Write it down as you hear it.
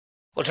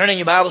Well, turning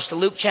your Bibles to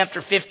Luke chapter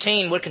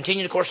 15, we're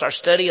continuing, of course, our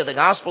study of the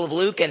Gospel of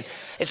Luke. And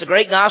it's a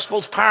great gospel.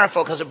 It's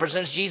powerful because it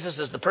presents Jesus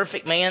as the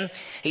perfect man.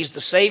 He's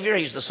the Savior.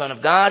 He's the Son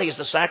of God. He's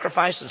the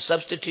sacrifice and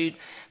substitute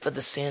for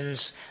the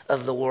sins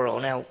of the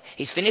world. Now,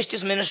 he's finished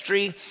his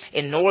ministry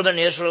in northern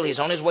Israel.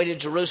 He's on his way to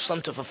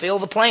Jerusalem to fulfill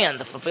the plan,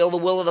 to fulfill the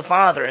will of the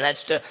Father. And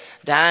that's to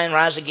die and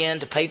rise again,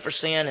 to pay for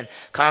sin and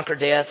conquer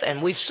death.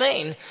 And we've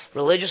seen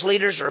religious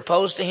leaders are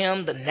opposed to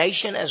him. The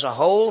nation as a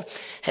whole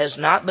has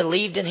not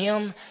believed in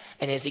him.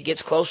 And as he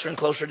gets closer and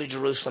closer to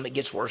Jerusalem, it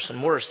gets worse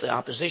and worse. The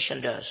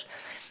opposition does.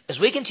 As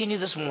we continue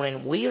this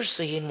morning, we are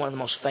seeing one of the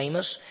most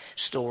famous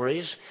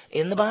stories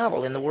in the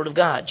Bible, in the Word of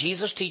God.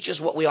 Jesus teaches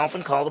what we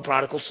often call the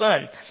prodigal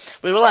son.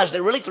 We realize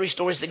there are really three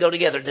stories that go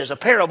together. There's a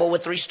parable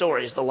with three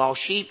stories: the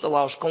lost sheep, the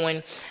lost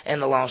coin,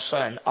 and the lost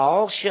son.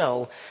 All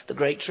show the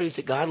great truth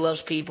that God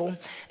loves people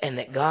and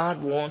that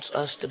God wants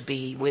us to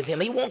be with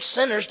him. He wants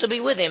sinners to be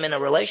with him in a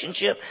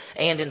relationship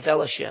and in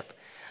fellowship.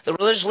 The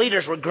religious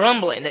leaders were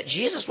grumbling that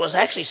Jesus was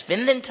actually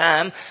spending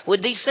time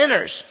with these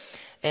sinners.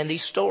 And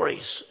these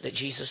stories that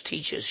Jesus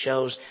teaches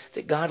shows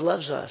that God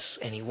loves us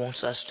and he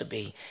wants us to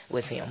be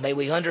with him. May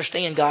we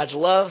understand God's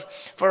love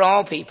for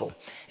all people.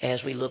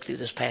 As we look through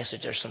this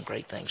passage, there's some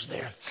great things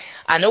there.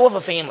 I know of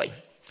a family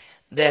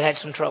that had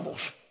some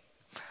troubles.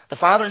 The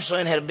father and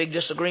son had a big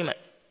disagreement.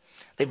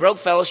 They broke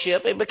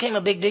fellowship. It became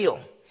a big deal.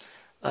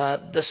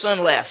 The son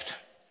left.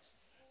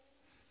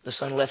 The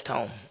son left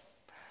home.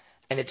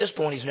 And at this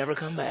point, he's never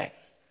come back.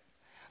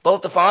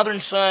 Both the father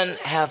and son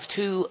have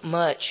too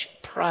much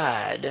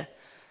pride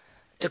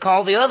to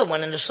call the other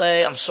one and to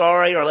say, I'm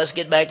sorry, or let's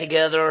get back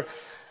together.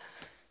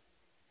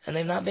 And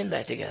they've not been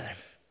back together.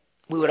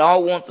 We would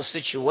all want the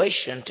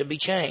situation to be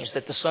changed,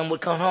 that the son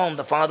would come home,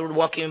 the father would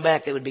welcome him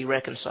back, they would be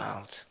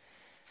reconciled.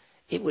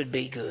 It would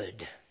be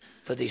good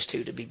for these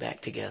two to be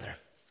back together.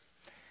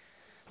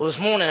 Well, this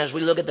morning, as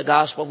we look at the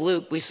Gospel of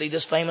Luke, we see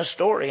this famous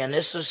story, and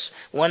this is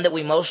one that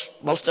we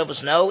most of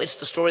us know. It's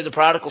the story of the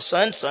prodigal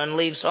son. Son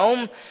leaves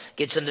home,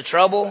 gets into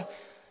trouble,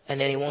 and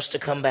then he wants to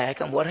come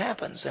back, and what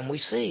happens? And we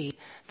see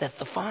that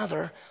the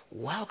father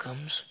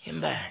welcomes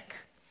him back.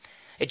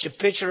 It's a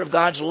picture of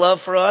God's love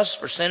for us,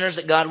 for sinners,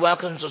 that God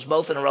welcomes us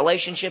both in a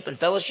relationship and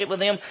fellowship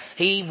with him.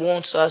 He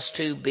wants us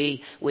to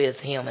be with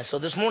him. And so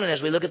this morning,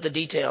 as we look at the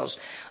details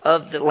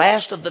of the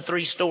last of the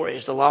three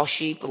stories, the lost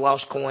sheep, the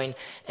lost coin,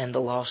 and the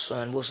lost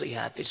son, we'll see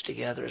how it fits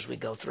together as we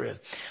go through.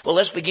 Well,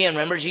 let's begin.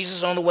 Remember, Jesus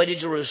is on the way to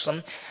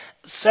Jerusalem.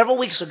 Several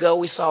weeks ago,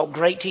 we saw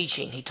great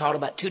teaching. He taught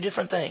about two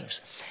different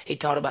things. He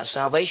taught about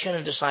salvation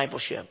and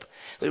discipleship.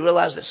 We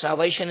realized that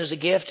salvation is a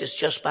gift. It's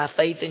just by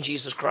faith in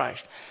Jesus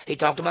Christ. He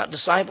talked about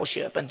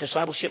discipleship, and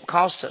discipleship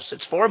costs us.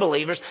 It's for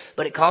believers,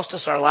 but it costs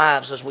us our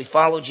lives as we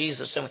follow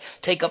Jesus and we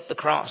take up the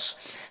cross.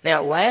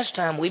 Now, last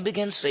time we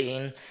began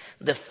seeing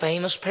the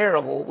famous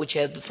parable, which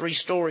had the three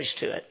stories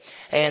to it.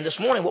 And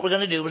this morning, what we're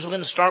going to do is we're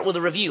going to start with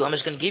a review. I'm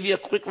just going to give you a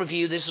quick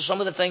review. This is some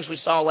of the things we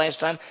saw last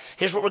time.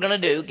 Here's what we're going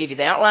to do. Give you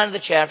the outline of the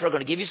chapter. I'm going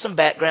to give you some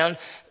background,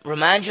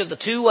 remind you of the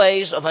two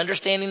ways of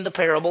understanding the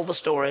parable, the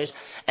stories,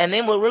 and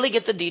then we'll really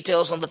get the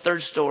details on the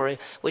third story,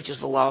 which is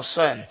the lost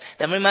son.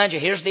 Let me remind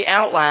you, here's the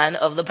outline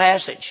of the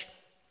passage.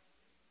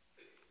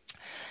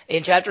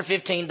 In chapter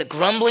 15, the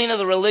grumbling of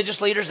the religious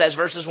leaders, that's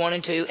verses 1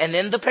 and 2. And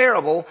then the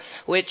parable,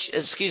 which,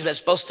 that's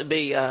supposed to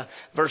be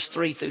verse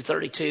 3 through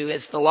 32.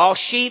 It's the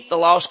lost sheep, the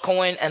lost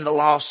coin, and the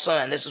lost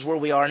son. This is where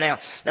we are now.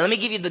 Now let me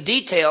give you the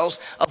details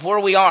of where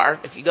we are.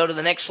 If you go to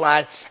the next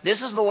slide,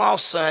 this is the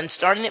lost son.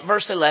 Starting at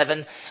verse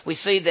 11, we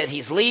see that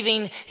he's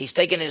leaving. He's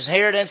taking his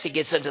inheritance. He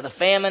gets into the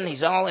famine.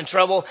 He's all in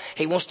trouble.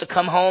 He wants to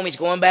come home. He's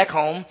going back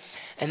home.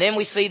 And then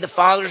we see the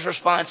father's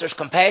response. There's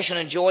compassion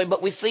and joy,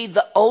 but we see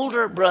the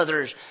older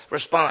brother's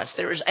response.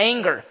 There is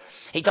anger.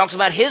 He talks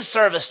about his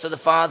service to the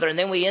father, and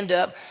then we end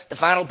up the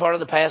final part of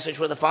the passage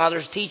where the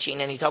father's teaching,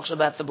 and he talks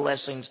about the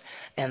blessings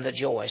and the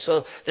joy.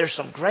 So there's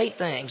some great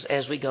things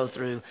as we go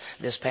through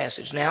this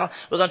passage. Now,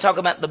 we're going to talk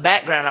about the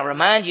background. I'll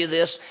remind you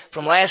this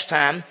from last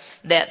time,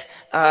 that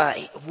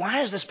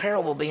why is this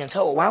parable being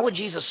told? Why would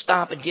Jesus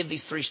stop and give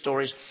these three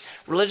stories?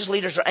 Religious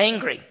leaders are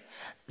angry.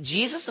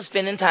 Jesus is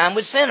spending time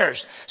with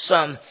sinners.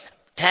 Some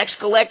tax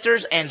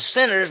collectors and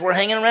sinners were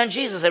hanging around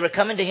Jesus. They were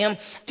coming to him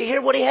to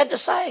hear what he had to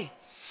say.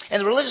 And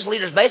the religious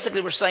leaders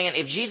basically were saying,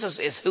 if Jesus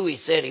is who he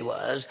said he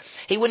was,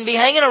 he wouldn't be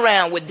hanging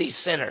around with these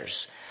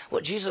sinners.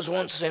 What Jesus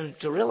wants him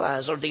to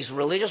realize, or these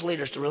religious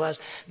leaders to realize,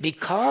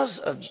 because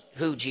of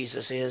who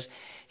Jesus is,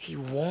 he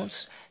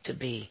wants to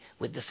be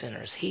with the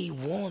sinners. He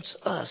wants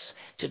us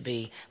to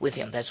be with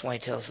him. That's why he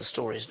tells the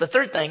stories. The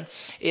third thing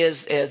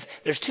is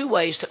there's two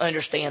ways to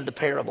understand the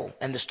parable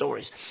and the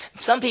stories.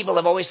 Some people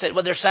have always said,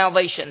 well, there's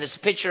salvation. It's a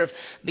picture of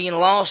being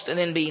lost and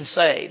then being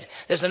saved.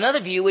 There's another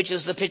view, which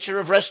is the picture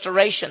of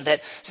restoration,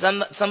 that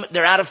some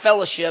they're out of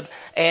fellowship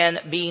and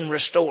being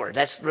restored.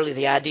 That's really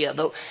the idea.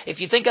 Though, if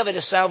you think of it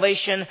as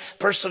salvation,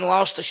 person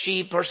lost a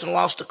sheep, person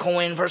lost a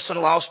coin,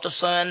 person lost a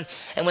son,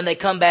 and when they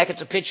come back,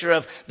 it's a picture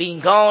of being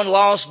gone gone,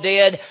 lost,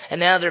 dead, and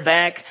now they're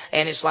back,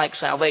 and it's like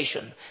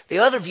salvation. The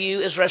other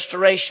view is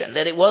restoration,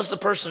 that it was the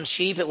person's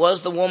sheep, it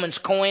was the woman's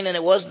coin, and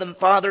it was the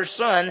father's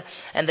son,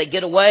 and they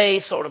get away,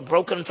 sort of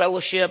broken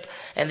fellowship,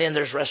 and then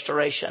there's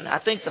restoration. I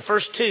think the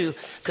first two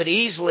could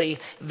easily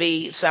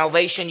be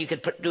salvation. You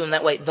could do them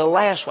that way. The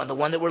last one, the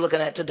one that we're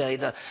looking at today,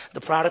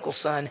 the prodigal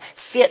son,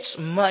 fits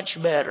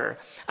much better,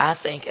 I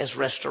think, as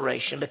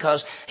restoration,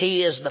 because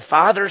he is the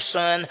father's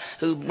son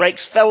who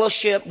breaks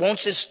fellowship,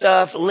 wants his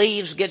stuff,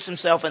 leaves, gets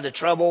himself into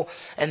trouble,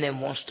 and then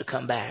wants to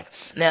come back.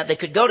 Now, they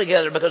could go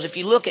together, because if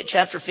you look at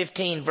chapter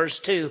 15, verse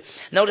 2,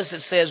 notice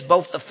it says,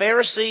 both the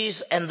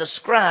Pharisees and the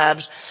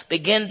scribes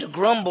begin to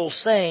grumble,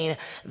 saying,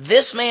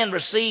 this man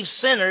receives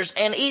sinners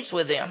and eats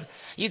with them.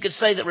 You could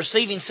say that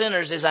receiving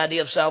sinners is the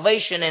idea of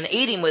salvation, and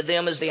eating with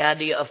them is the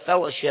idea of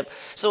fellowship.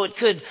 So it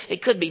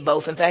could be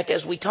both. In fact,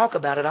 as we talk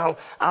about it,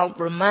 I'll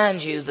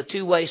remind you the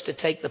two ways to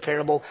take the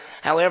parable.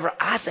 However,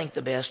 I think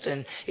the best,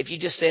 and if you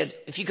just said,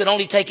 if you could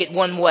only take it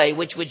one way,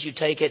 which would you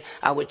take it?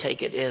 I would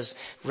take it as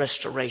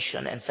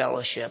restoration and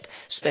fellowship,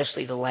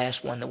 especially the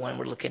last one, the one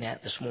we're looking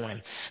at this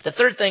morning. The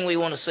third thing we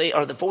want to see,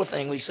 or the fourth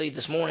thing we see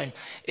this morning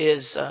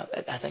is,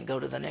 I think go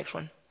to the next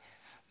one,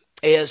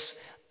 is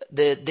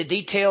the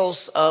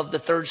details of the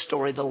third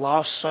story, the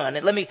lost son.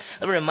 And let me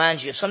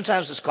remind you,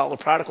 sometimes it's called the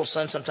prodigal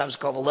son, sometimes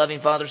it's called the loving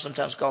father,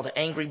 sometimes it's called the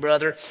angry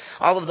brother.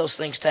 All of those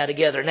things tie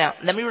together. Now,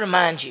 let me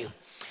remind you,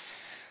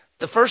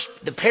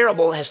 the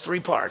parable has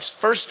three parts.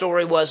 First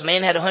story was,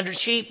 man had 100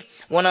 sheep.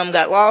 One of them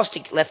got lost.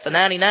 He left the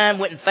 99,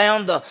 went and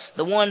found the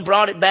one,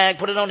 brought it back,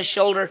 put it on his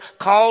shoulder,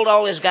 called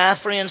all his guy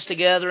friends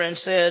together and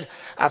said,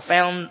 I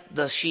found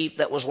the sheep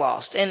that was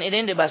lost. And it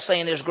ended by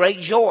saying there's great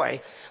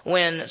joy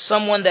when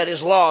someone that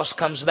is lost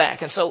comes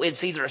back. And so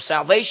it's either a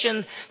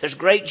salvation, there's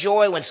great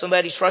joy when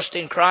somebody trusts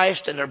in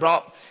Christ and they're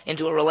brought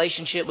into a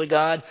relationship with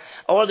God,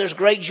 or there's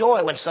great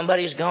joy when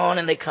somebody's gone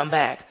and they come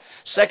back.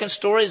 Second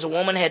story is a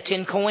woman had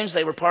 10 coins.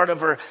 They were part of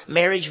her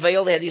marriage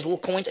veil. They had these little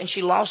coins, and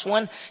she lost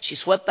one. She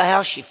swept the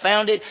house. She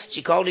found it.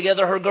 She called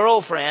together her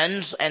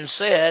girlfriends and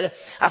said,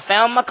 I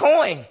found my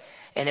coin.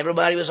 And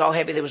everybody was all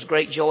happy. There was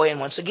great joy. And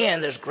once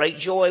again, there's great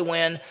joy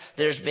when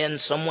there's been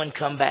someone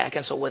come back.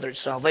 And so whether it's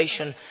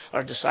salvation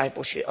or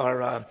discipleship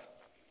or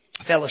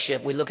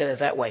fellowship, we look at it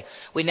that way.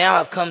 We now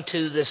have come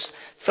to this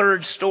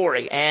third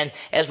story, and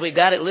as we've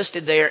got it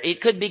listed there,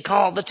 it could be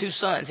called the two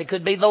sons. It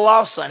could be the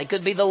lost son. It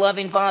could be the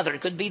loving father.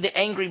 It could be the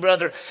angry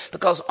brother,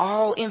 because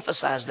all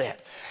emphasize that.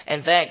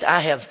 In fact,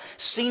 I have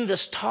seen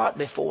this taught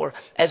before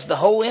as the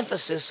whole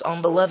emphasis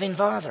on the loving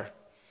father.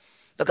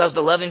 Because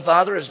the loving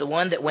father is the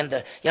one that when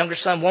the younger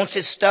son wants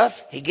his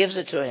stuff, he gives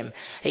it to him.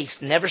 He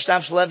never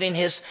stops loving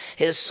his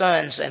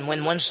sons. And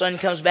when one son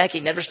comes back,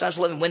 he never stops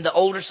loving. When the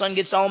older son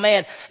gets all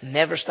mad,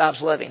 never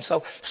stops loving.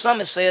 So some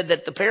have said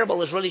that the parable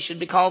really should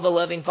be called the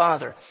loving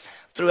father.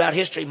 Throughout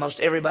history,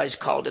 most everybody's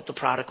called it the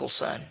prodigal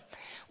son.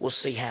 We'll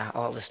see how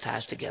all this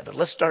ties together.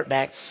 Let's start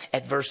back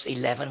at verse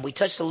 11. We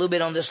touched a little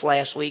bit on this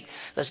last week.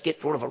 Let's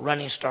get sort of a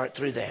running start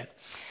through that.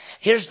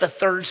 Here's the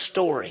third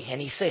story. And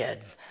he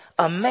said,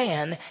 a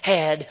man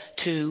had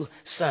 2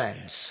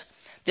 sons.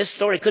 This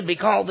story could be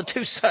called the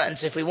 2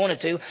 sons if we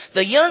wanted to.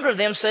 The younger of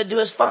them said to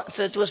his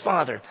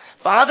father,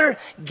 Father,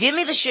 give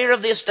me the share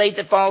of the estate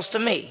that falls to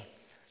me.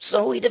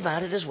 So he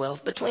divided his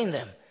wealth between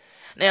them.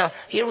 Now,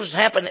 here what's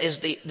happened is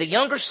the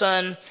younger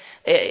son,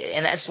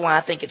 and that's why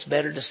I think it's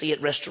better to see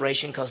it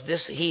restoration,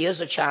 because he is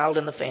a child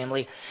in the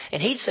family.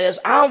 And he says,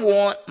 I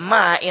want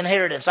my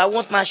inheritance. I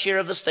want my share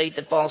of the estate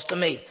that falls to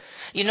me.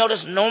 You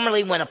notice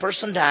normally when a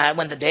person died,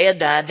 when the dad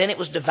died, then it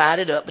was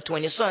divided up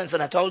between his sons.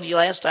 And I told you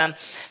last time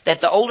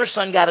that the older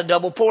son got a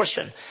double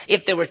portion.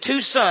 If there were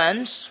 2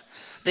 sons,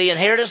 the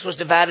inheritance was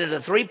divided into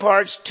 3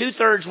 parts.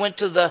 2/3 went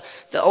to the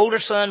older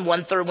son,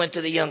 1/3 went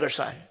to the younger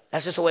son.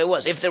 That's just the way it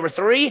was. If there were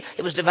 3,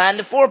 it was divided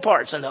into 4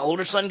 parts. And the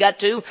older son got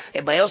 2,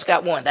 everybody else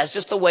got 1. That's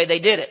just the way they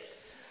did it.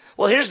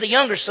 Well, here's the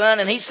younger son,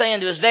 and he's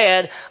saying to his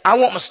dad, I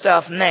want my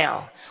stuff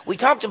now. We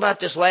talked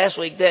about this last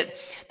week,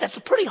 that's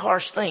a pretty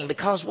harsh thing,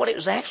 because what it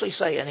was actually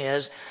saying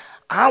is,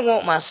 I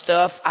want my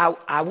stuff.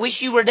 I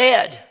wish you were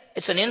dead.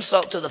 It's an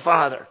insult to the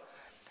father.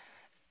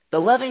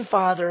 The loving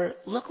father,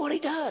 look what he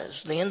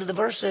does. The end of the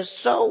verse says,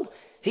 so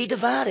he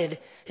divided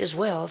his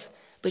wealth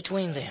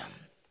between them.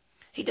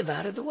 He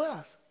divided the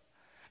wealth.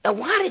 Now,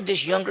 why did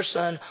this younger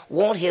son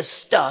want his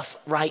stuff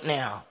right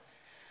now?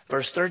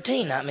 Verse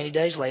 13, not many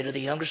days later, the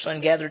younger son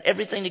gathered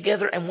everything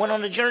together and went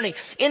on a journey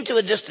into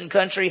a distant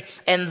country,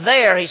 and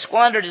there he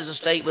squandered his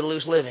estate with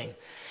loose living.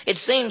 It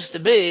seems to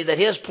be that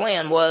his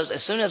plan was,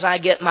 as soon as I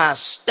get my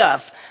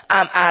stuff,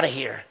 I'm out of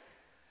here.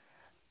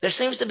 There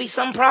seems to be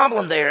some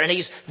problem there, and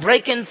he's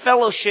breaking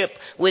fellowship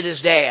with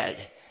his dad,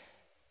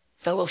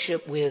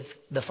 fellowship with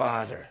the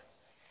father.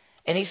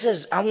 And he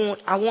says, I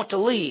want to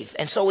leave.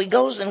 And so he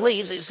goes and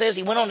leaves. It says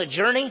he went on a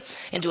journey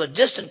into a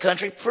distant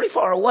country, pretty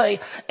far away,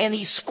 and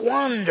he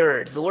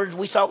squandered. The word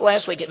we talked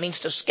last week, it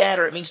means to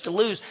scatter. It means to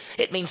lose.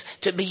 It means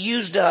to be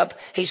used up.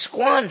 He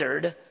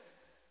squandered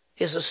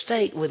his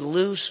estate with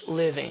loose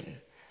living.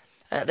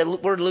 The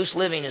word loose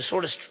living is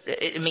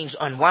it means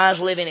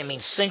unwise living. It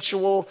means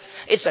sensual.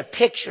 It's a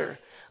picture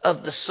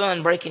of the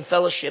son breaking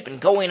fellowship and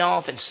going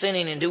off and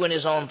sinning and doing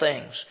his own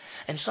things.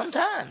 And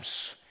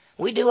sometimes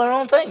we do our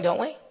own thing, don't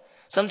we?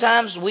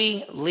 Sometimes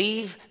we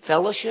leave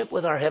fellowship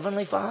with our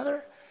Heavenly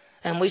Father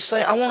and we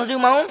say, I want to do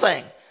my own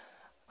thing.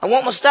 I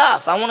want my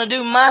stuff. I want to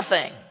do my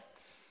thing.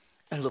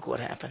 And look what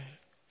happened.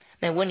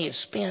 Now, when he had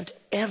spent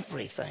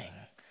everything,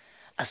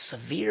 a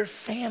severe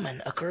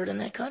famine occurred in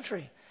that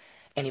country.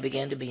 And he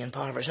began to be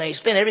impoverished. Now, he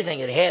spent everything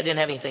that he had, didn't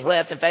have anything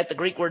left. In fact, the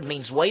Greek word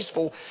means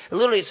wasteful.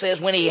 Literally, it says,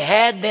 when he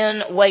had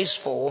been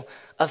wasteful,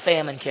 a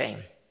famine came.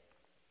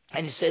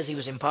 And it says he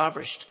was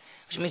impoverished,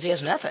 which means he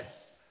has nothing.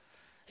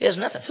 He has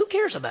nothing. Who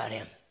cares about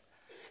him?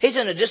 He's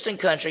in a distant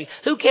country.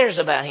 Who cares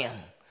about him?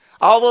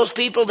 All those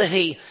people that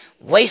he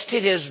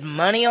wasted his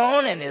money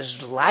on and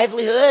his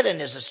livelihood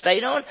and his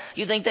estate on,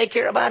 you think they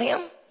care about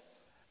him?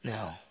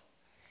 No.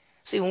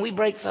 See, when we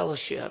break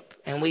fellowship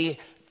and we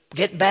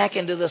get back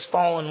into this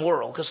fallen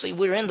world, because see,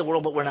 we're in the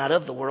world, but we're not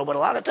of the world. But a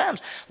lot of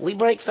times we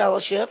break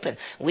fellowship and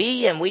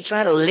we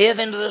try to live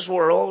into this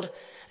world.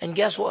 And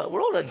guess what? The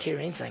world doesn't care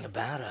anything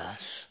about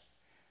us.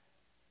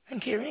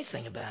 Doesn't care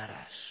anything about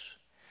us.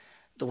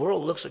 The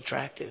world looks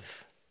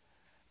attractive,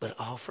 but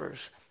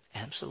offers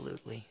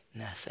absolutely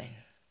nothing.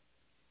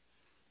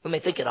 We may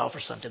think it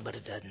offers something, but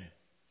it doesn't.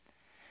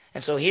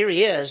 And so here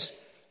he is,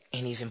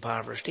 and he's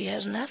impoverished. He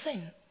has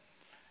nothing.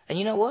 And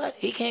you know what?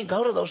 He can't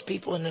go to those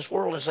people in this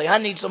world and say, I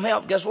need some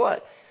help. Guess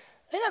what?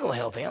 They're not going to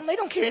help him. They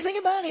don't care anything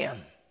about him.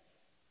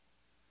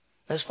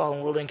 This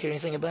fallen world doesn't care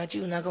anything about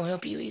you, and not going to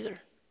help you either.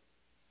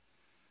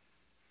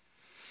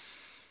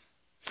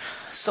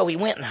 So he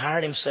went and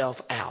hired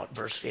himself out,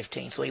 verse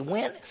 15. So he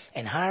went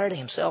and hired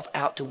himself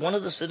out to one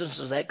of the citizens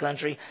of that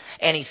country,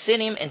 and he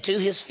sent him into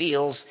his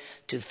fields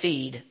to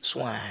feed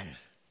swine.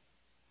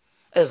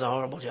 It was a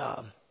horrible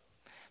job.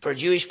 For a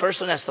Jewish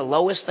person, that's the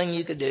lowest thing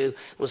you could do,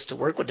 was to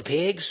work with the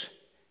pigs.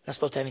 Not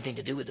supposed to have anything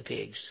to do with the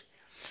pigs.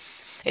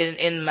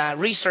 In my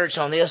research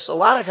on this, a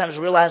lot of times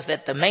I realized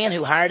that the man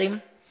who hired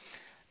him,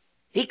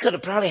 he could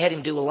have probably had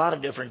him do a lot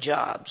of different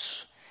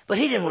jobs. But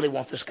he didn't really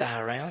want this guy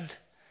around.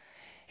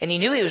 And he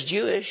knew he was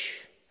Jewish.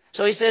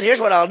 So he said, here's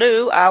what I'll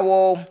do. I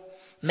will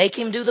make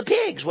him do the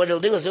pigs. What he'll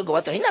do is he'll go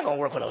out there. He's not going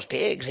to work with those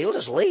pigs. He'll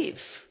just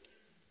leave.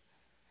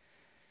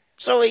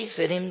 So he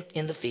sent him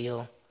in the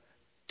field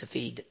to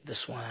feed the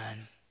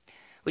swine.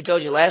 We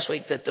told you last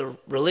week that the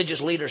religious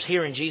leaders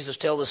hearing Jesus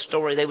tell this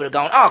story, they would have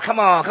gone, oh, come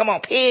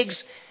on,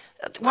 pigs.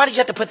 Why did you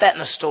have to put that in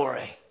the story?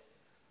 I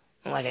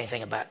don't like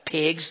anything about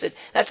pigs.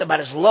 That's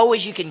about as low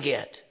as you can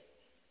get.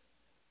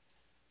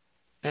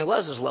 And it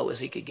was as low as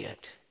he could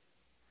get.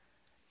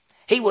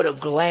 He would have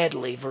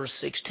gladly, verse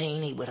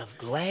 16, he would have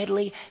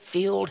gladly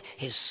filled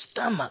his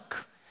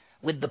stomach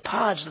with the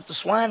pods that the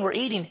swine were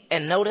eating.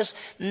 And notice,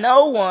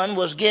 no one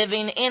was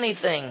giving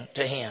anything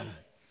to him.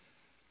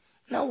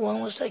 No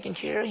one was taking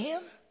care of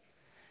him.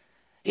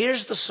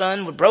 Here's the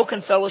son with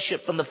broken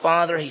fellowship from the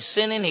father. He's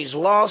sinning, he's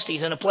lost,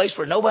 he's in a place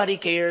where nobody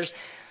cares.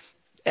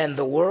 And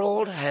the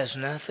world has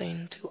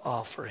nothing to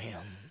offer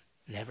him.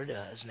 Never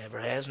does, never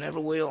has, never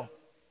will.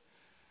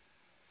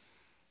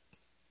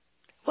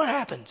 What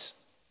happens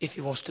if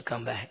he wants to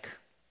come back?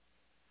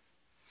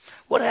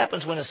 What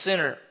happens when a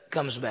sinner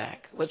comes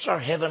back? What's our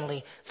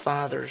Heavenly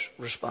Father's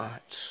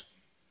response?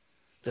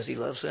 Does he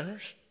love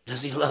sinners?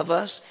 Does he love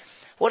us?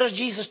 What is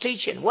Jesus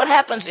teaching? What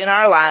happens in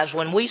our lives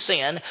when we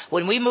sin,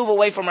 when we move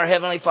away from our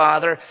Heavenly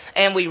Father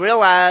and we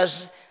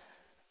realize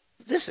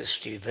this is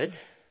stupid?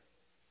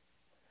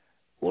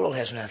 The world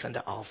has nothing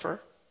to offer.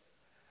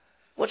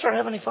 What's our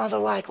Heavenly Father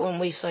like when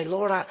we say,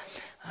 Lord,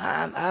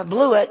 I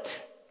blew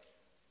it?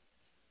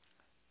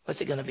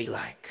 What's it going to be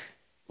like?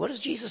 What is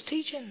Jesus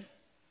teaching?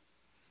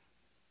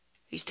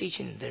 He's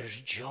teaching there's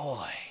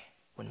joy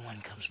when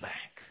one comes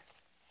back.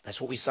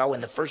 That's what we saw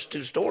in the first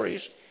two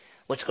stories.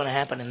 What's going to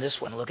happen in this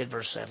one? Look at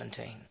verse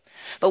 17.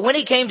 But when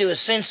he came to his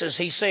senses,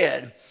 he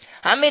said,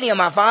 how many of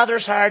my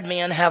father's hired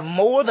men have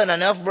more than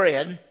enough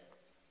bread,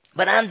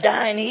 but I'm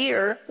dying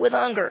here with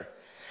hunger?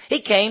 He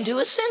came to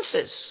his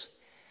senses.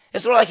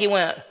 It's sort of like he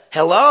went,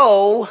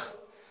 hello,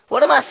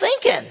 what am I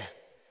thinking?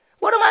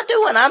 What am I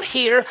doing? I'm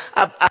here.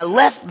 I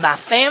left my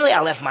family.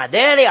 I left my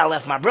daddy. I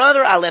left my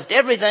brother. I left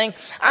everything.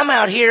 I'm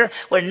out here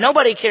where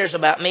nobody cares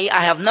about me.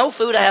 I have no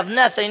food. I have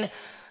nothing.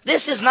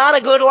 This is not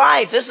a good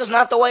life. This is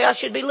not the way I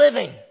should be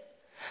living.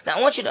 Now,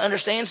 I want you to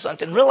understand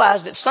something.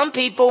 Realize that some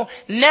people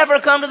never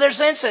come to their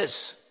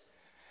senses.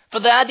 For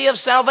the idea of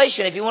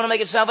salvation, if you want to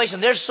make it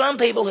salvation, there's some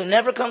people who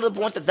never come to the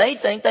point that they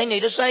think they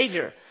need a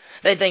Savior.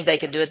 They think they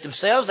can do it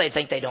themselves. They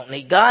think they don't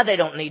need God. They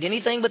don't need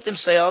anything but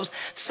themselves.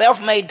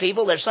 Self-made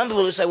people. There's some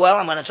people who say, well,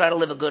 I'm going to try to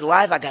live a good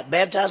life. I got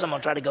baptized. I'm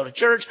going to try to go to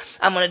church.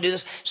 I'm going to do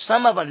this.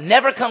 Some of them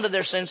never come to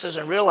their senses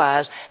and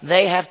realize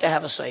they have to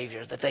have a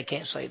Savior, that they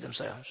can't save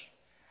themselves.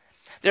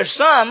 There's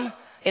some,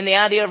 in the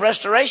idea of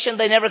restoration,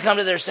 they never come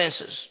to their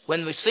senses.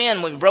 When we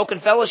sin, when we've broken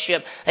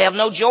fellowship, they have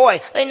no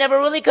joy. They never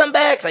really come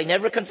back. They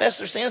never confess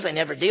their sins. They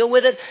never deal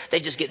with it.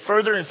 They just get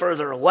further and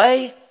further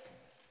away.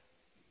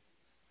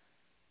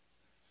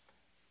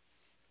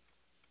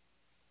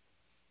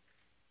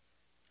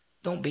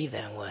 Don't be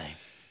that way.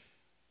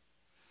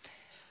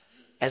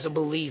 As a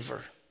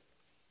believer,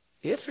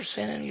 If there's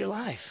sin in your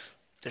life,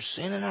 there's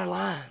sin in our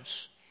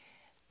lives,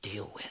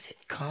 deal with it.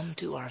 Come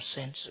to our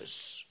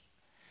senses.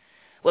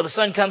 Well, the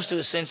son comes to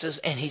his senses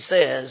and he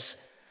says,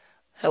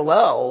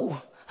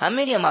 hello, how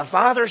many of my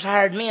father's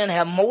hired men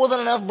have more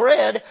than enough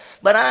bread,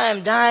 but I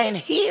am dying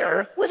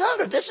here with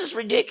hunger? This is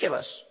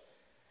ridiculous.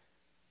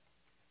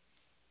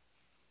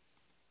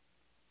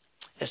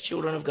 As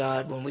children of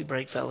God, when we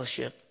break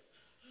fellowship,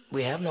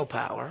 we have no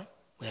power,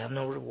 we have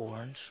no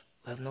rewards,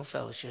 we have no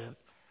fellowship,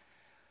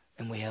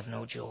 and we have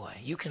no joy.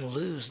 You can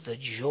lose the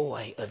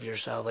joy of your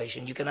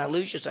salvation. You cannot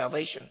lose your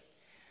salvation,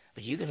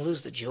 but you can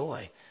lose the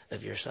joy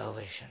of your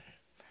salvation.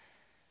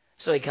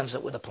 So he comes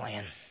up with a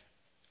plan.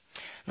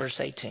 Verse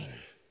 18.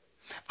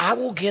 I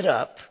will get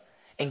up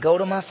and go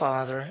to my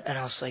father, and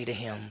I'll say to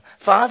him,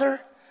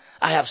 Father,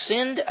 I have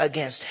sinned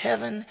against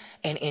heaven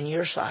and in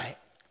your sight.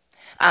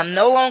 I'm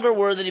no longer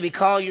worthy to be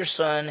called your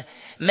son.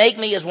 Make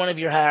me as one of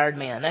your hired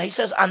men. Now he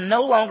says, I'm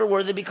no longer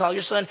worthy to be called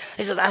your son.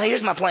 He says,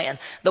 here's my plan.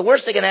 The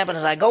worst that can happen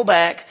is I go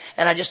back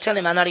and I just tell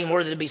him I'm not even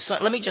worthy to be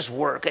son. Let me just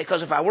work.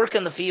 Because if I work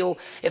in the field,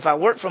 if I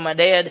work for my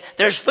dad,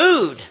 there's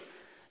food.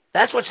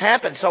 That's what's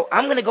happened. So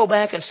I'm going to go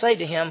back and say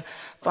to him,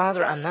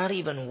 Father, I'm not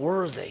even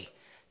worthy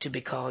to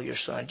be called your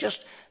son.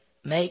 Just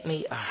make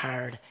me a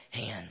hired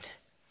hand.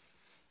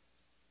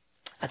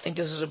 I think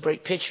this is a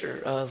great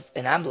picture of,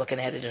 and I'm looking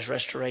at it as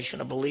restoration,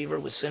 a believer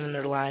with sin in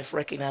their life,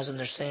 recognizing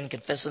their sin,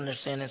 confessing their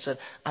sin, and said,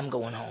 I'm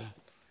going home.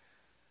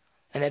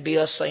 And that'd be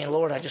us saying,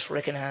 Lord, I just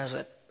recognize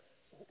that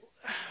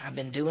I've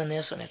been doing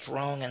this and it's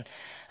wrong, and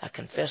I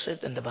confess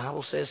it, and the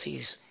Bible says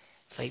he's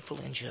faithful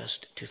and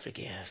just to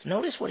forgive.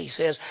 Notice what he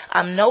says,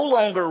 I'm no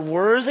longer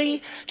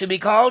worthy to be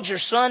called your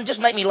son.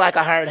 Just make me like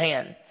a hired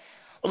hand.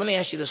 Well, let me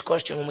ask you this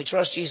question. When we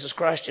trust Jesus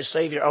Christ as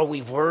Savior, are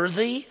we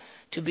worthy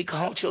to be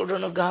called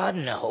children of God?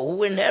 No,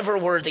 we're never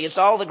worthy. It's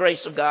all the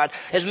grace of God.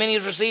 As many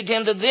as received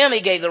him, to them he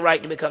gave the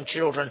right to become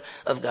children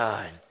of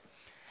God.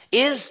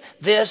 Is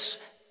this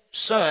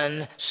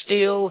son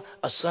still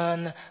a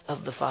son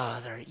of the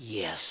Father?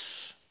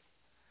 Yes.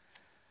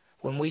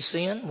 When we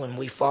sin, when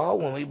we fall,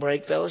 when we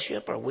break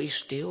fellowship, are we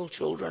still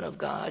children of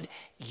God?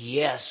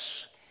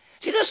 Yes.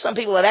 See, there's some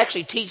people that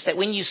actually teach that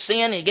when you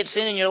sin and you get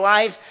sin in your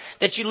life,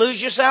 that you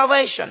lose your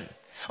salvation.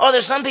 Or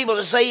there's some people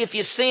that say if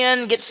you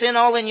sin, get sin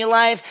all in your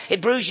life,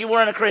 it proves you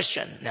weren't a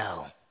Christian.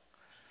 No.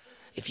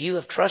 If you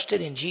have trusted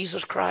in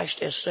Jesus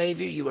Christ as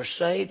Savior, you are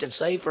saved and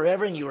saved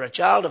forever, and you are a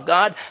child of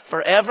God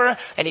forever.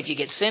 And if you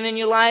get sin in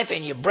your life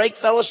and you break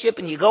fellowship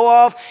and you go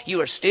off,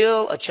 you are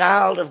still a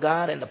child of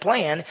God. And the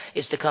plan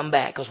is to come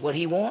back, because what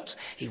he wants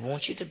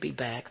you to be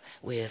back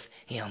with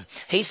him.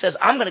 He says,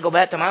 I'm going to go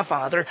back to my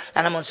Father,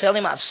 and I'm going to tell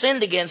him I've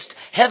sinned against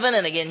heaven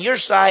and against your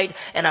sight,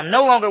 and I'm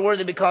no longer worthy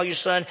to be called your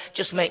son.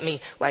 Just make me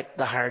like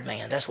the hired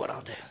man. That's what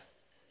I'll do.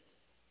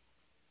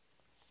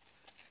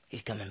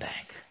 He's coming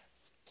back.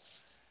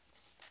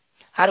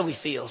 How do we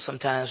feel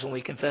sometimes when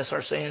we confess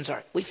our sins? How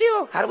do we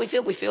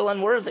feel? We feel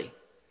unworthy.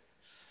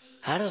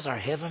 How does our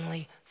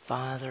Heavenly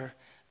Father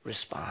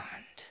respond?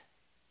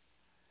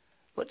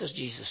 What does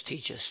Jesus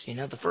teach us? You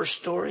know, the first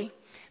story,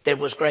 there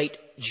was great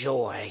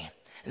joy.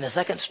 In the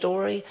second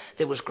story,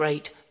 there was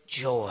great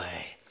joy.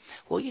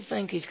 What do you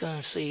think he's going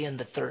to see in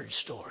the third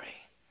story?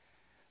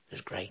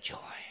 There's great joy.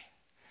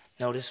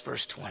 Notice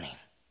verse 20.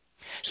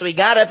 So he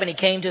got up and he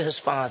came to his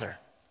father.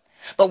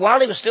 But while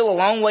he was still a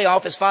long way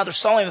off, his father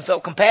saw him and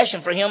felt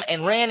compassion for him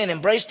and ran and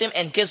embraced him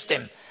and kissed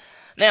him.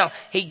 Now,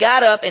 he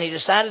got up and he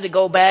decided to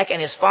go back,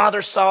 and his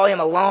father saw him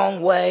a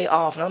long way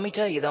off. Now, let me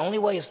tell you, the only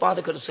way his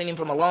father could have seen him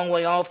from a long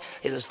way off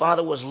is his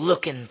father was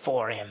looking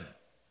for him.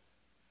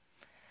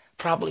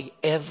 Probably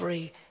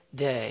every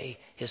day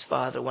his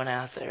father went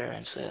out there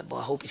and said, boy,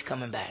 I hope he's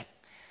coming back.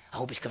 I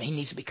hope he's coming. He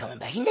needs to be coming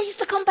back. He needs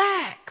to come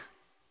back.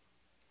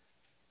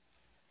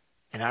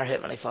 And our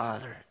Heavenly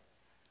Father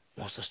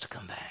wants us to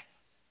come back.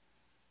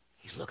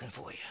 He's looking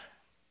for you.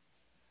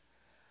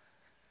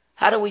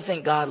 How do we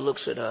think God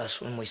looks at us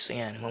when we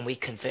sin, when we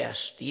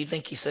confess? Do you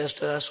think he says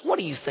to us, what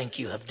do you think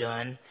you have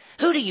done?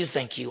 Who do you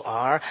think you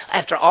are?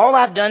 After all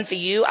I've done for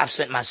you, I've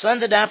sent my son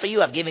to die for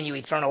you. I've given you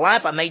eternal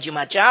life. I've made you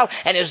my child.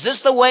 And is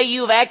this the way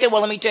you've acted? Well,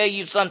 let me tell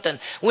you something.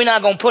 We're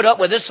not going to put up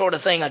with this sort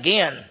of thing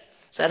again.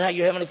 Is that how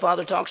your Heavenly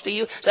Father talks to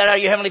you? Is that how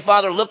your Heavenly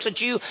Father looks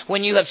at you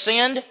when you have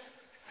sinned?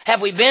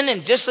 Have we been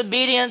in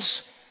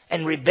disobedience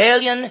and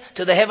rebellion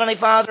to the Heavenly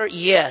Father?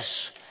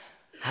 Yes.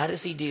 How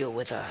does he deal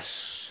with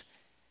us?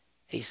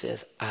 He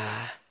says,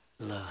 I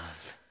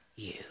love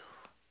you.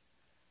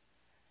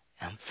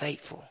 I'm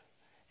faithful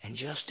and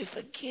just to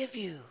forgive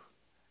you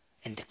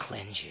and to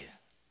cleanse you.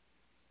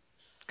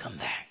 Come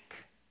back.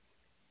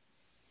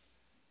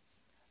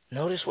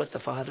 Notice what the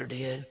father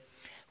did.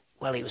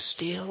 While he was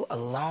still a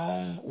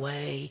long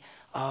way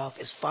off,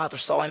 his father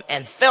saw him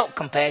and felt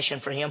compassion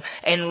for him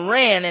and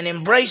ran and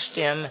embraced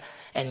him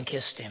and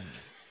kissed him.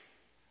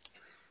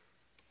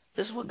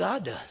 This is what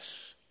God does.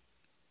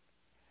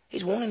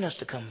 He's wanting us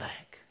to come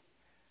back.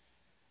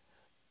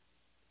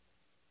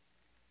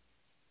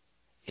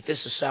 If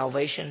this is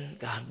salvation,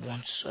 God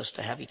wants us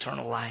to have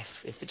eternal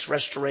life. If it's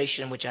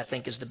restoration, which I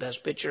think is the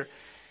best picture,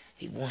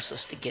 he wants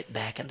us to get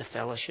back into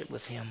fellowship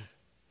with him.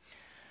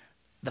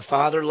 The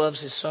Father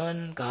loves His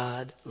Son.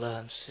 God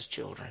loves His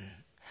children.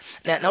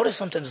 Now, notice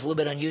something that's a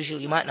little bit unusual.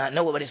 You might not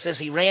know it, but it says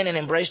He ran and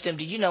embraced Him.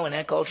 Did you know in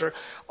that culture,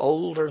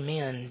 older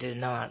men did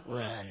not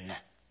run?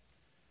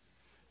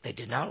 They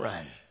did not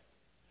run.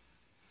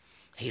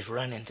 He's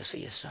running to see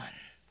His Son.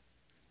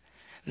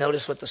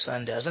 Notice what the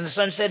Son does. And the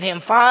Son said to Him,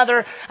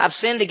 Father, I've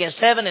sinned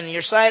against heaven and in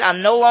your sight.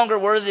 I'm no longer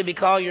worthy to be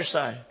called your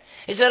Son.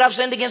 He said, I've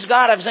sinned against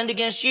God. I've sinned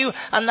against you.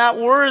 I'm not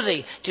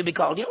worthy to be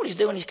called. You know what He's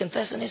doing? He's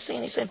confessing His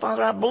sin. He's saying,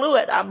 Father, I blew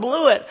it. I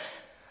blew it.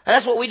 And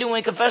that's what we do when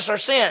we confess our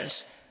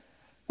sins.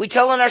 We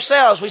tell on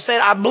ourselves. We say,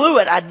 I blew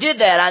it. I did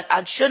that.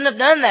 I shouldn't have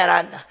done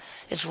that.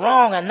 It's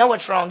wrong. I know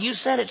it's wrong. You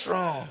said it's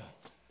wrong.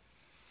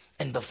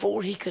 And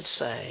before he could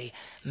say,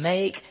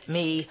 make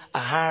me a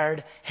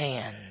hired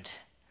hand,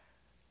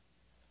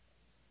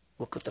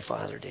 look what the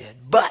Father did.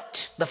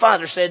 But the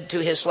Father said to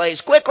His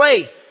slaves,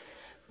 quickly,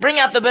 bring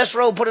out the best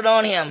robe, put it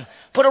on him.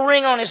 Put a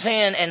ring on his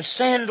hand and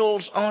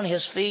sandals on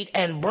his feet.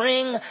 And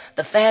bring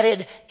the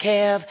fatted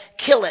calf,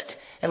 kill it,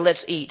 and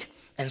let's eat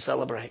and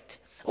celebrate.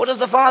 What does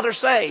the Father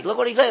say? Look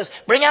what He says.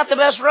 Bring out the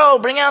best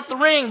robe, bring out the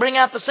ring, bring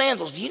out the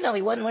sandals. Do you know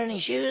He wasn't wearing any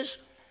shoes?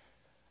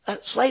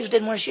 Slaves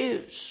didn't wear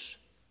shoes.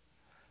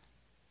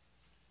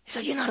 He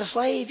said, you're not a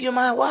slave, you're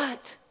my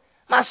what?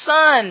 My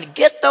son.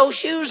 Get those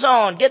shoes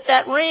on. Get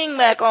that ring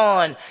back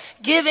on.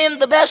 Give him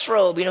the best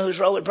robe. You know whose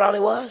robe it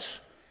probably was?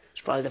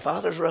 It's probably the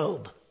Father's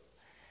robe.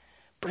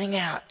 Bring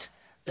out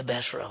the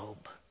best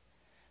robe.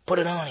 Put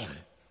it on him.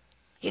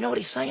 You know what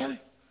He's saying?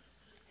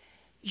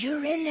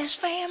 You're in this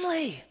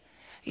family.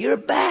 You're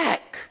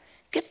back.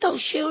 Get those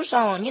shoes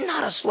on. You're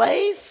not a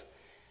slave.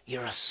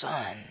 You're a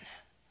son.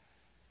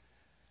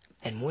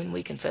 And when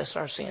we confess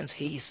our sins,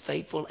 He's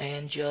faithful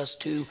and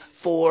just to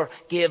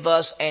forgive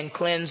us and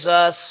cleanse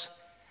us.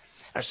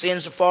 Our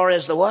sins are far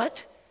as the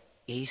what?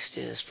 East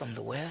is from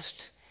the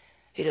west.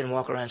 He didn't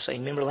walk around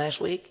saying, remember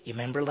last week? You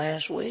remember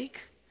last week?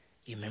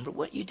 You remember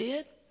what you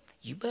did?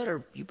 You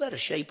better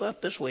shape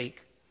up this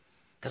week,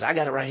 because I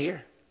got it right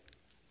here.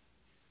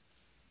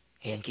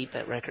 He didn't keep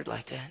that record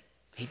like that.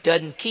 He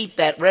doesn't keep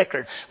that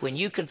record. When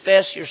you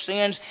confess your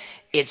sins,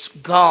 it's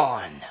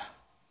gone.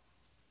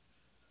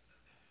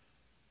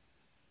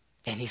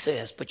 And He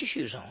says, put your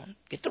shoes on,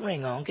 get the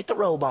ring on, get the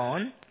robe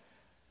on.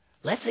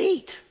 Let's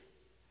eat.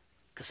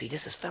 Because see,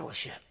 this is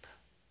fellowship.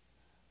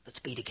 Let's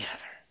be together.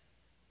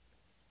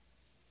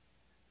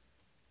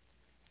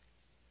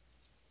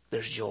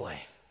 There's joy.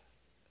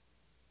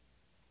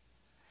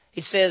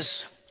 It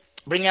says,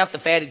 bring out the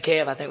fatted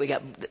calf. I think we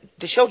got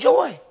to show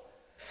joy.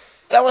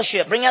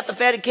 Fellowship. Bring out the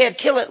fatted calf.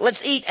 Kill it.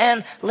 Let's eat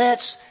and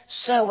let's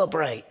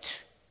celebrate.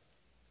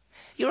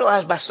 You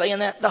realize by saying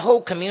that, the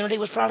whole community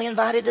was probably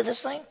invited to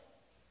this thing?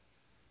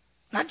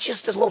 Not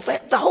just this little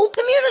family. The whole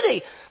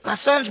community. My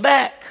son's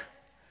back.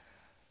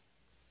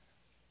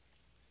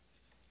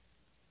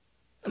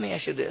 Let me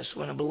ask you this.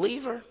 When a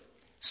believer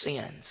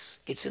sins,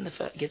 gets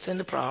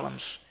into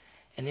problems,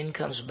 and then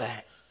comes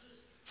back,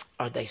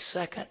 are they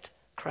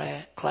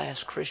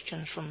second-class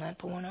Christians from that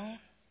point on?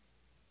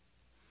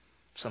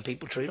 Some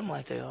people treat them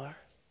like they are.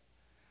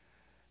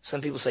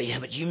 Some people say, yeah,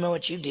 but you know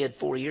what you did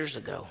 4 years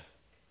ago.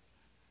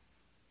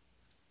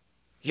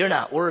 You're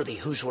not worthy.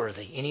 Who's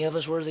worthy? Any of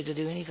us worthy to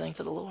do anything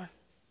for the Lord?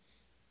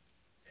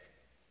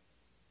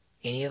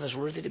 Any of us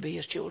worthy to be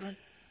His children?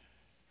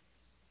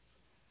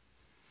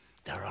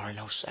 There are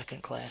no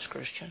second-class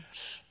Christians.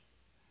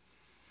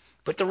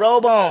 Put the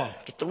robe on,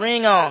 get the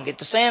ring on, get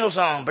the sandals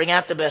on, bring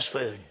out the best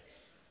food.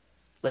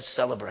 Let's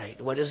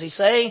celebrate. What does He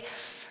say?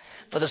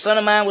 For the son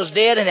of mine was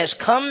dead and has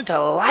come to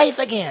life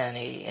again.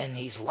 And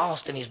he's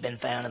lost and he's been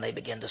found, and they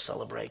begin to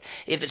celebrate.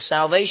 If it's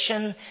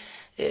salvation,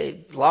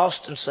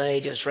 lost and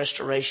saved, it's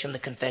restoration, the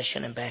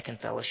confession, and back in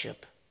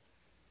fellowship.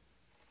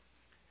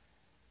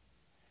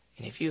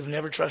 And if you've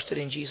never trusted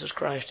in Jesus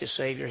Christ as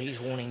Savior, He's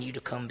wanting you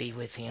to come be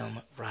with Him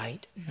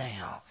right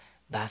now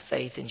by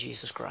faith in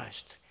Jesus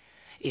Christ.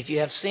 If you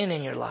have sin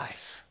in your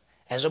life,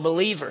 as a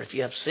believer, if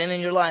you have sin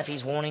in your life,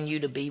 He's wanting you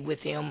to be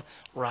with Him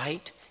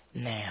right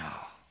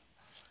now.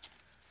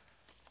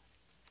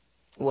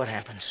 What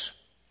happens?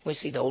 We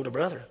see the older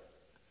brother.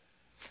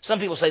 Some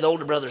people say the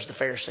older brother is the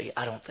Pharisee.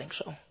 I don't think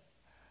so.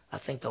 I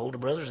think the older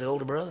brother is the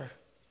older brother.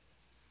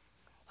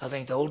 I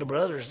think the older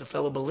brother is the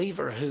fellow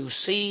believer who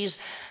sees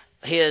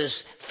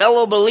his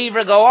fellow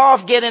believer go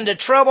off, get into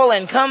trouble,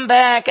 and come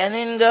back and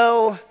then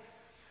go,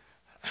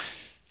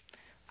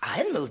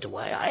 I ain't moved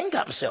away. I ain't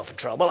got myself in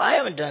trouble. I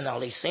haven't done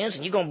all these sins.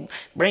 And you're going to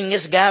bring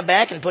this guy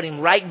back and put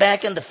him right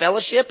back into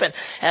fellowship and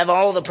have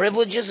all the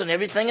privileges and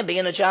everything and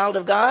being a child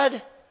of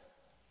God?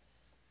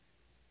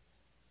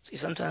 See,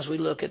 sometimes we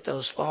look at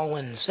those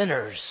fallen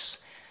sinners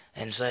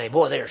and say,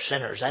 boy, they're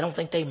sinners. I don't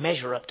think they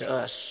measure up to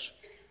us.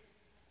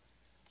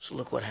 So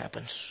look what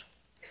happens.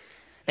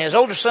 Now, his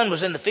older son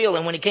was in the field,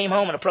 and when he came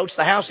home and approached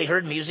the house, he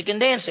heard music and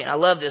dancing. I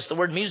love this. The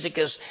word music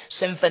is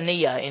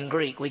symphonia in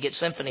Greek. We get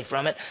symphony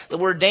from it. The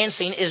word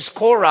dancing is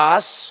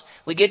choros.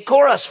 We get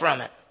chorus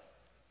from it.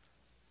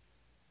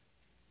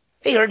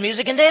 He heard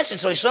music and dancing.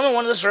 So he summoned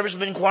one of the servants and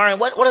been inquiring,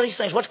 what are these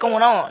things? What's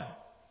going on?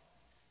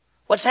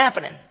 What's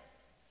happening?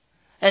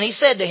 And he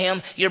said to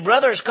him, your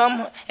brother has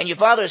come and your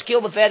father has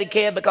killed the fatted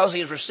calf because he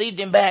has received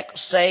him back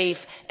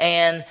safe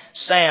and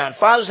sound.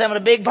 Father's having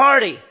a big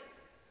party.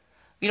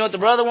 You know what the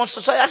brother wants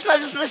to say?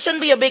 This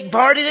shouldn't be a big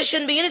party. This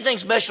shouldn't be anything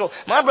special.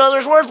 My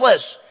brother's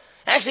worthless.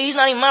 Actually, he's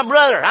not even my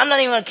brother. I'm not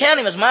even going to count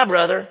him as my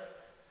brother.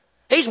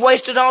 He's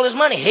wasted all his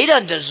money. He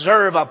doesn't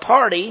deserve a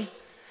party.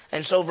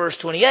 And so verse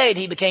 28,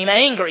 he became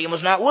angry and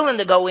was not willing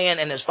to go in,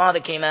 and his father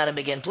came out and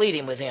began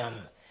pleading with him.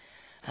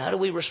 How do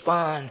we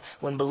respond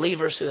when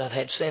believers who have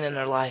had sin in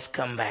their life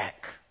come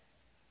back?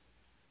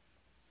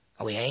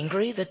 Are we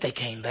angry that they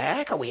came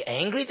back? Are we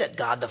angry that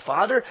God the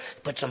Father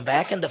puts them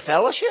back into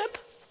fellowship?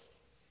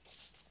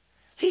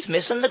 He's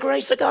missing the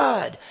grace of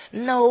God.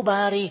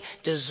 Nobody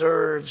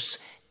deserves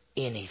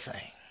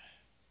anything.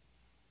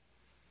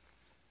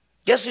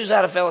 Guess who's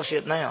out of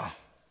fellowship now?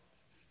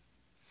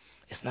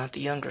 It's not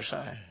the younger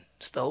son.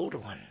 It's the older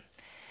one.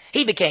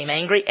 He became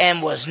angry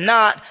and was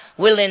not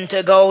willing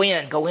to go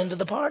into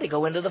the party,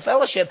 go into the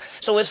fellowship.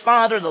 So his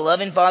father, the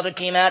loving father,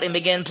 came out and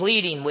began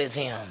pleading with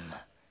him.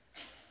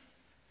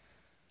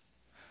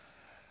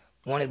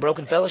 One had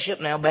broken fellowship,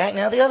 now back,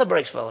 now the other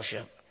breaks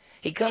fellowship.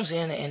 He comes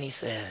in and he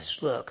says,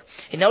 look,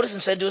 he noticed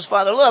and said to his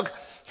father, look,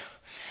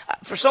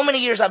 for so many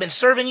years I've been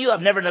serving you.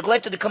 I've never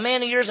neglected a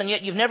command of yours, and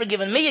yet you've never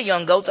given me a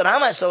young goat that I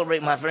might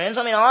celebrate my friends.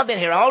 I mean, I've been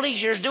here all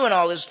these years doing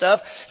all this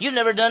stuff. You've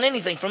never done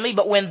anything for me.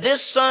 But when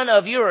this son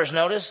of yours,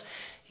 notice,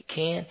 you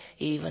can't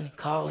even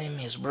call him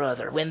his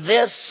brother. When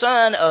this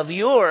son of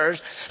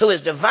yours, who has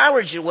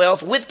devoured your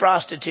wealth with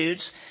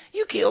prostitutes,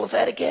 you killed a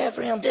fatted calf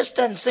for him. This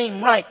doesn't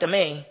seem right to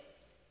me.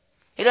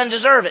 He doesn't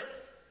deserve it.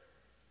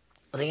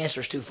 Well, the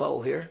answer is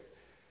twofold here.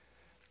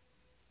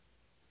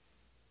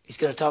 He's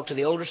going to talk to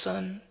the older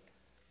son,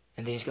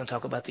 and then he's going to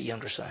talk about the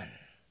younger son.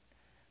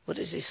 What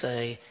does he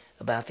say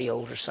about the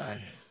older son?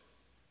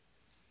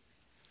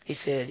 He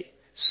said,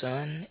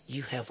 son,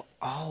 you have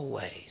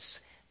always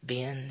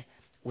been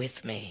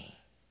with me,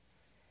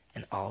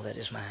 and all that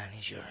is mine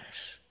is yours.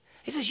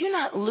 He says, you're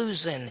not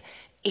losing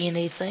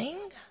anything.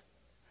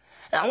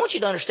 Now, I want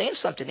you to understand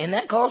something. In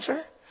that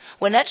culture,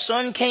 when that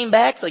son came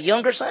back, the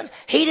younger son,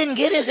 he didn't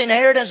get his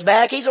inheritance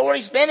back. He's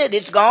already spent it.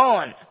 It's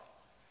gone.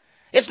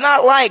 It's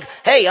not like,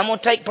 hey, I'm going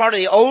to take part of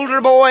the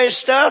older boy's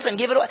stuff and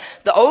give it away.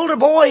 The older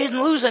boy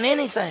isn't losing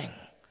anything.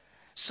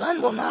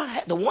 Son will not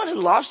have, the one who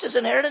lost his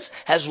inheritance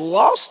has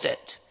lost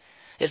it.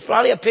 It's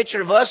probably a picture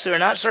of us who are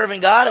not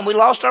serving God and we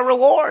lost our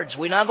rewards.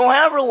 We're not going to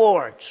have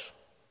rewards.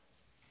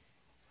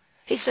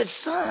 He said,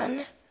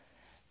 son,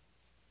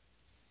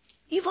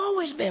 you've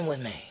always been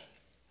with me.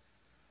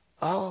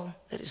 All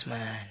that is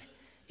mine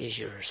is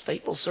yours.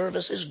 Faithful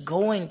service is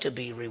going to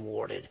be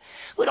rewarded.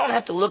 We don't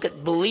have to look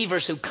at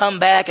believers who come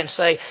back and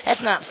say,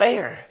 that's not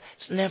fair.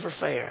 It's never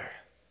fair.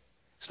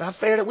 It's not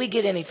fair that we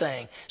get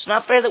anything. It's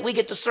not fair that we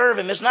get to serve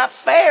him. It's not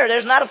fair.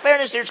 There's not a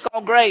fairness here. It's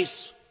called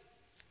grace.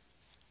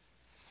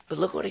 But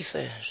look what he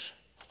says.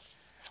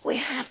 We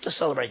have to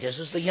celebrate. This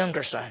is the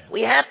younger son.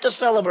 We have to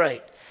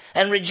celebrate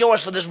and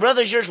rejoice. For this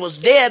brother of yours was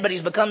dead, but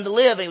he's become to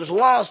live, and he was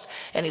lost,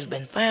 and he's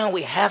been found.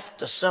 We have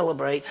to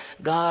celebrate.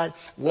 God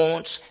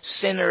wants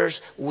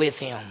sinners with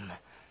him.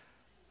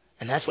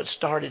 And that's what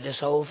started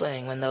this whole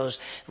thing when those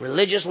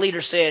religious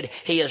leaders said,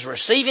 he is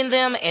receiving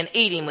them and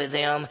eating with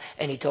them.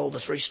 And he told the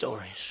three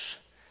stories.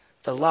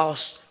 The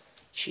lost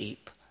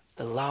sheep,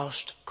 the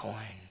lost coin,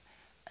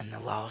 and the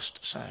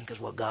lost son.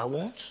 Because what God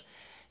wants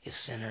is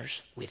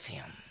sinners with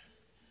him.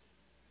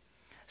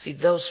 See,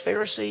 those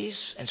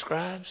Pharisees and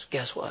scribes,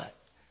 guess what?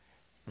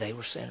 They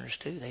were sinners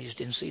too. They just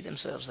didn't see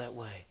themselves that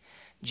way.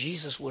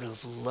 Jesus would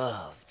have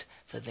loved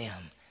for them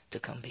to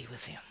come be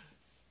with him.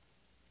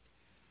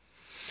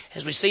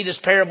 As we see this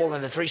parable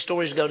and the three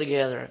stories go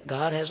together,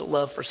 God has a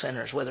love for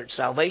sinners. Whether it's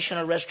salvation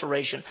or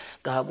restoration,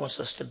 God wants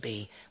us to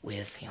be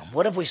with him.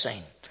 What have we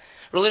seen?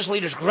 Religious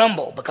leaders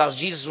grumble because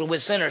Jesus was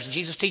with sinners.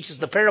 Jesus teaches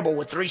the parable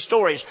with three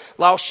stories: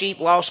 lost sheep,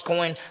 lost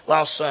coin,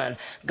 lost son.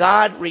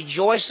 God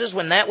rejoices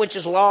when that which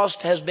is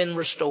lost has been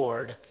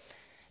restored.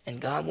 And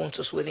God wants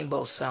us with him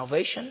both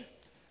salvation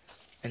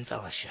and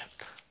fellowship.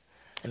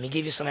 Let me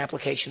give you some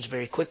applications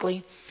very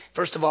quickly.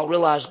 First of all,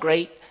 realize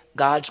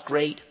God's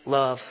great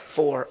love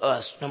for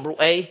us. Number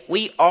A,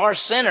 we are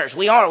sinners.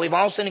 We've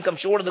all sinned and come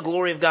short of the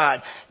glory of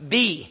God.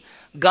 B,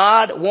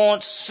 God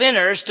wants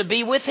sinners to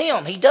be with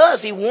him. He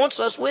does. He wants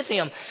us with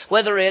him.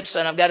 Whether it's,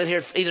 and I've got it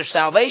here, either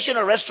salvation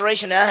or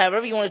restoration. Now,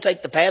 however you want to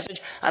take the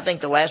passage, I think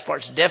the last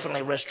part's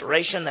definitely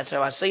restoration. That's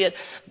how I see it.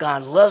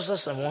 God loves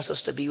us and wants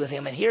us to be with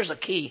him. And here's a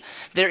key.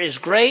 There is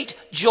great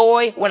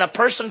joy when a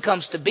person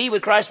comes to be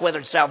with Christ, whether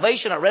it's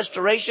salvation or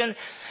restoration.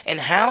 And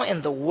how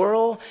in the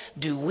world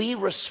do we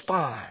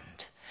respond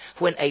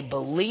when a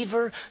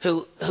believer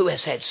who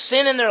has had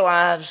sin in their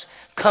lives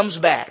comes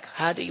back?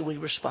 How do we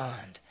respond?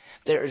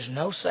 There is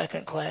no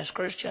second-class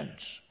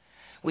Christians.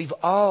 We've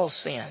all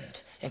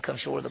sinned and come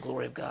short of the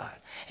glory of God.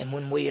 And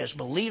when we as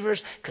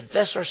believers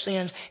confess our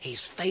sins, he's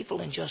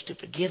faithful and just to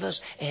forgive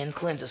us and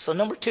cleanse us. So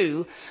number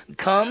 2,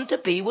 come to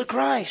be with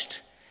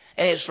Christ.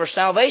 And it's for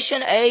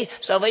salvation.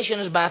 Salvation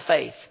is by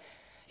faith.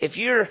 If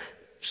you're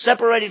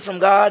separated from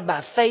God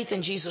by faith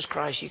in Jesus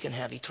Christ, you can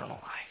have eternal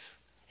life.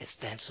 It's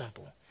that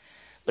simple.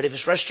 But if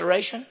it's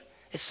restoration,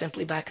 it's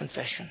simply by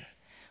confession.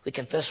 We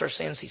confess our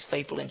sins. He's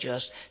faithful and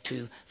just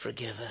to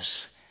forgive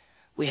us.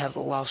 We have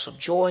the loss of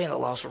joy and the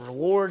loss of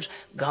rewards.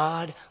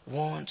 God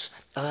wants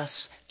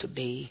us to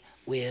be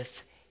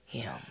with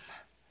Him.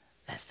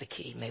 That's the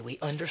key. May we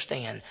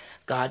understand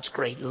God's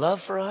great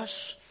love for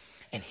us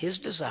and His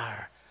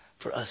desire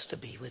for us to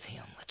be with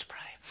Him. Let's pray.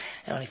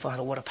 Heavenly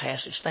Father, what a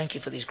passage. Thank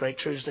you for these great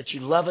truths that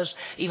you love us.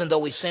 Even though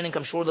we've sinned and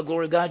come short of the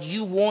glory of God,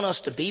 you want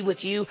us to be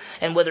with you.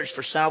 And whether it's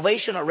for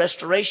salvation or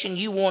restoration,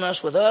 you want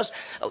us with us.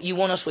 You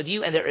want us with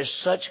you. And there is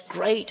such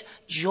great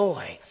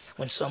joy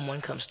when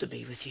someone comes to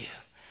be with you.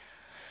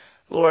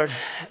 Lord,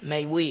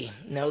 may we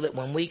know that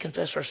when we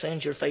confess our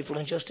sins, you're faithful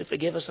and just to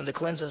forgive us and to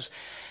cleanse us.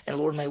 And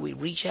Lord, may we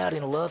reach out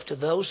in love to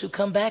those who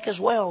come back as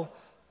well.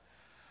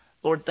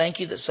 Lord, thank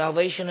you that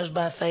salvation is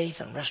by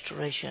faith and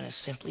restoration is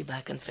simply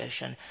by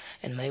confession.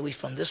 And may we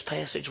from this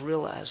passage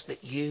realize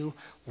that you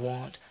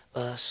want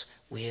us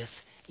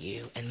with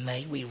you. And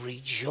may we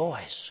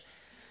rejoice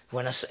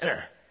when a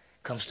sinner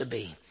comes to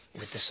be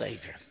with the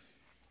Savior.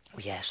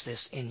 We ask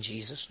this in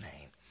Jesus'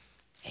 name.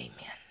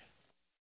 Amen.